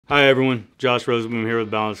Hi everyone, Josh Rosenblum here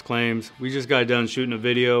with Balanced Claims. We just got done shooting a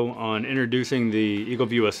video on introducing the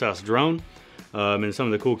EagleView Assess drone and some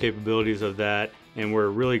of the cool capabilities of that, and we're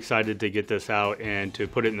really excited to get this out and to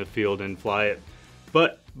put it in the field and fly it.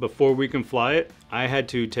 But before we can fly it, I had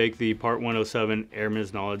to take the Part 107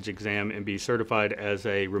 Airman's Knowledge exam and be certified as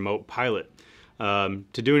a remote pilot. To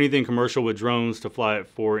do anything commercial with drones, to fly it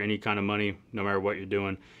for any kind of money, no matter what you're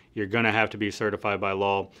doing, you're gonna have to be certified by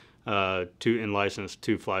law and licensed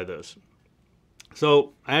to fly this.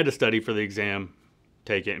 So I had to study for the exam,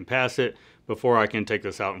 take it and pass it before I can take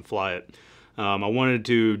this out and fly it. I wanted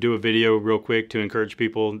to do a video real quick to encourage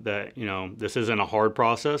people that, this isn't a hard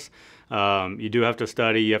process. You do have to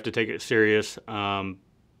study, you have to take it serious,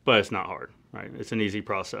 but it's not hard, right? It's an easy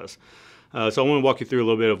process. So I want to walk you through a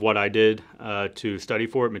little bit of what I did to study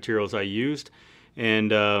for it, materials I used,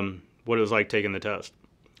 and what it was like taking the test.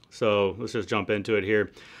 So let's just jump into it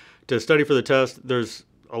here. To study for the test, there's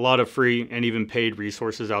a lot of free and even paid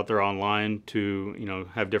resources out there online to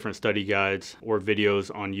have different study guides or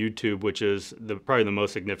videos on YouTube, which is probably the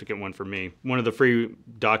most significant one for me. One of the free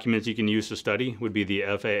documents you can use to study would be the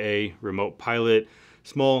FAA Remote Pilot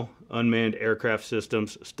Small Unmanned Aircraft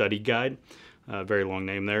Systems Study Guide. Very long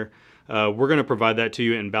name there. We're going to provide that to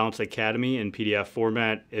you in Balance Academy in PDF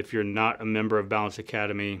format. If you're not a member of Balance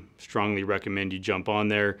Academy, strongly recommend you jump on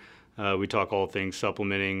there. We talk all things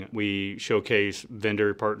supplementing. We showcase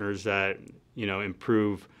vendor partners that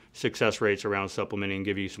improve success rates around supplementing and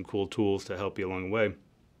give you some cool tools to help you along the way.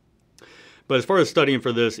 But as far as studying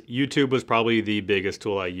for this, YouTube was probably the biggest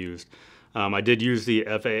tool I used. I did use the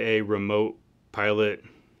FAA Remote Pilot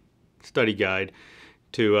Study Guide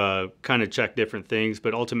to kind of check different things,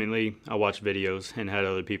 but ultimately I watched videos and had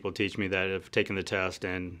other people teach me that have taken the test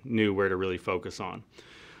and knew where to really focus on.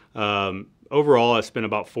 Overall, I spent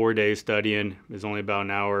about 4 days studying. It was only about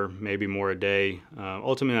an hour, maybe more a day.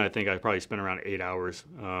 Ultimately, I think I probably spent around 8 hours,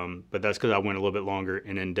 but that's because I went a little bit longer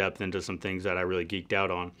and in depth into some things that I really geeked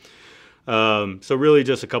out on. So really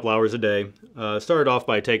just a couple hours a day. Started off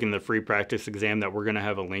by taking the free practice exam that we're going to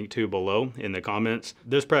have a link to below in the comments.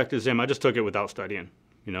 This practice exam, I just took it without studying,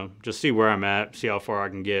 just see where I'm at, see how far I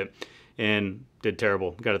can get, and did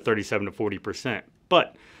terrible. Got a 37 to 40%.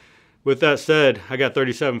 But with that said, I got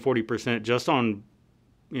 37-40% just on,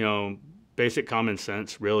 basic common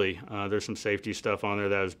sense, really. There's some safety stuff on there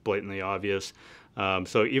that is blatantly obvious.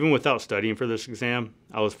 So even without studying for this exam,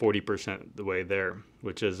 I was 40% the way there,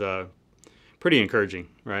 which is pretty encouraging,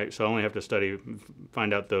 right? So I only have to study,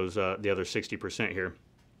 find out those the other 60% here.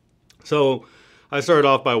 So I started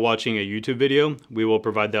off by watching a YouTube video. We will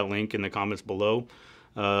provide that link in the comments below.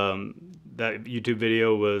 That YouTube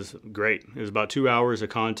video was great. It was about 2 hours of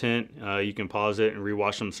content. You can pause it and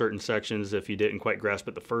rewatch some certain sections if you didn't quite grasp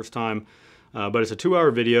it the first time. But it's a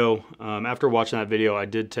 2-hour video. After watching that video, I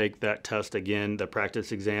did take that test again, the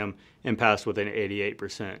practice exam, and passed with an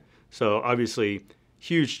 88%. So obviously,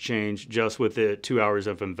 huge change just with the 2 hours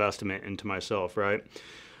of investment into myself, right?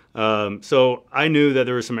 So I knew that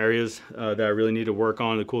there were some areas that I really need to work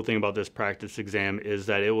on. The cool thing about this practice exam is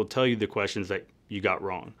that it will tell you the questions that you got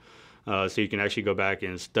wrong. So you can actually go back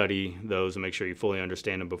and study those and make sure you fully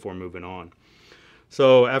understand them before moving on.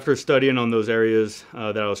 So after studying on those areas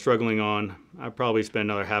that I was struggling on, I probably spent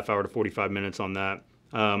another half hour to 45 minutes on that.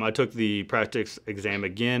 I took the practice exam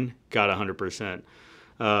again, got 100%.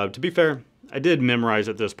 To be fair, I did memorize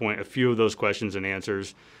at this point a few of those questions and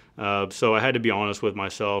answers. So I had to be honest with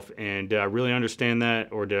myself, and did I really understand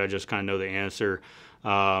that, or did I just kind of know the answer?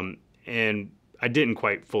 And I didn't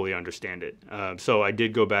quite fully understand it. So I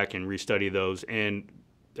did go back and restudy those, and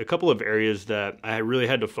a couple of areas that I really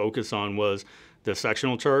had to focus on was the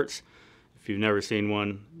sectional charts. If you've never seen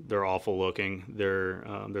one, they're awful looking.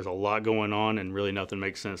 There's a lot going on, and really nothing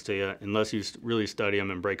makes sense to you unless you really study them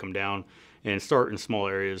and break them down and start in small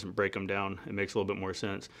areas and break them down. It makes a little bit more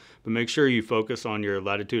sense. But make sure you focus on your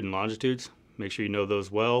latitude and longitudes. Make sure you know those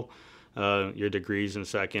well. Your degrees and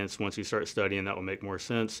seconds. Once you start studying, that will make more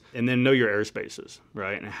sense. And then know your airspaces,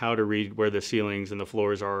 right? And how to read where the ceilings and the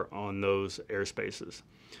floors are on those airspaces.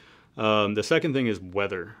 The second thing is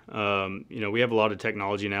weather. We have a lot of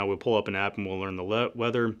technology now. We'll pull up an app and we'll learn the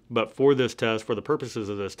weather. But for this test, for the purposes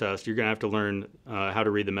of this test, you're going to have to learn how to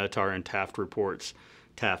read the METAR and TAFT reports,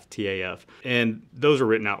 TAFT, T-A-F. And those are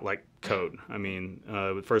written out like code. I mean,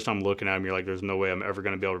 the first time looking at them, you're like, there's no way I'm ever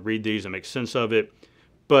going to be able to read these and make sense of it.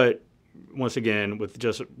 But once again, with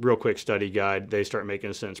just a real quick study guide, they start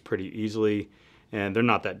making sense pretty easily, and they're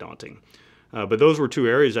not that daunting. But those were two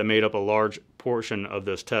areas that made up a large portion of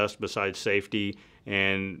this test besides safety,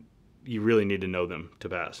 and you really need to know them to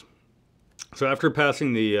pass. So after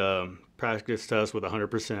passing the practice test with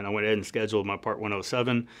 100%. I went ahead and scheduled my Part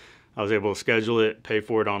 107. I was able to schedule it, pay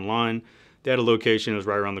for it online. They had a location, it was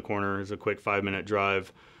right around the corner. It was a quick 5-minute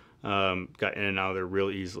drive. Got in and out of there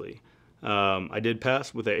real easily. I did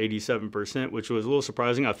pass with an 87%, which was a little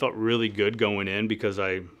surprising. I felt really good going in because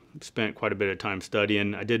I spent quite a bit of time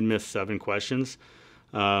studying. I did miss 7 questions,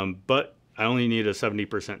 but I only needed a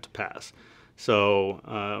 70% to pass.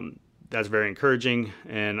 So that's very encouraging,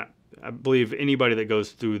 and I believe anybody that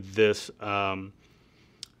goes through this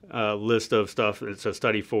list of stuff it's a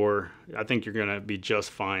study for, I think you're going to be just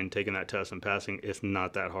fine taking that test and passing. It's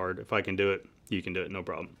not that hard. If I can do it, you can do it, no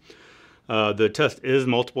problem. The test is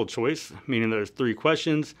multiple choice, meaning there's 3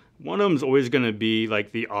 questions. One of them is always going to be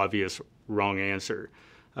like the obvious wrong answer.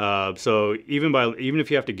 So even if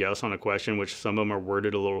you have to guess on a question, which some of them are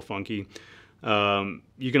worded a little funky,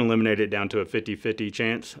 you can eliminate it down to a 50-50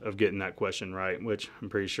 chance of getting that question right, which I'm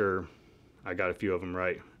pretty sure I got a few of them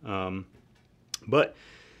right. But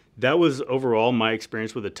that was overall my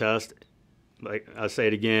experience with the test. Like I say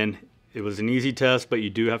it again, it was an easy test, but you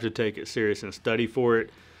do have to take it serious and study for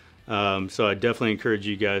it. So I definitely encourage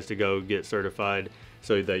you guys to go get certified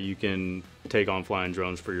so that you can take on flying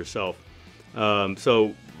drones for yourself.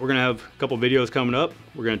 So we're going to have a couple videos coming up.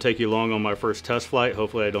 We're going to take you along on my first test flight.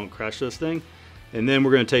 Hopefully I don't crash this thing. And then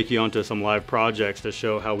we're going to take you onto some live projects to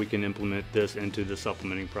show how we can implement this into the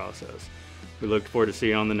supplementing process. We look forward to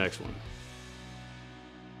seeing you on the next one.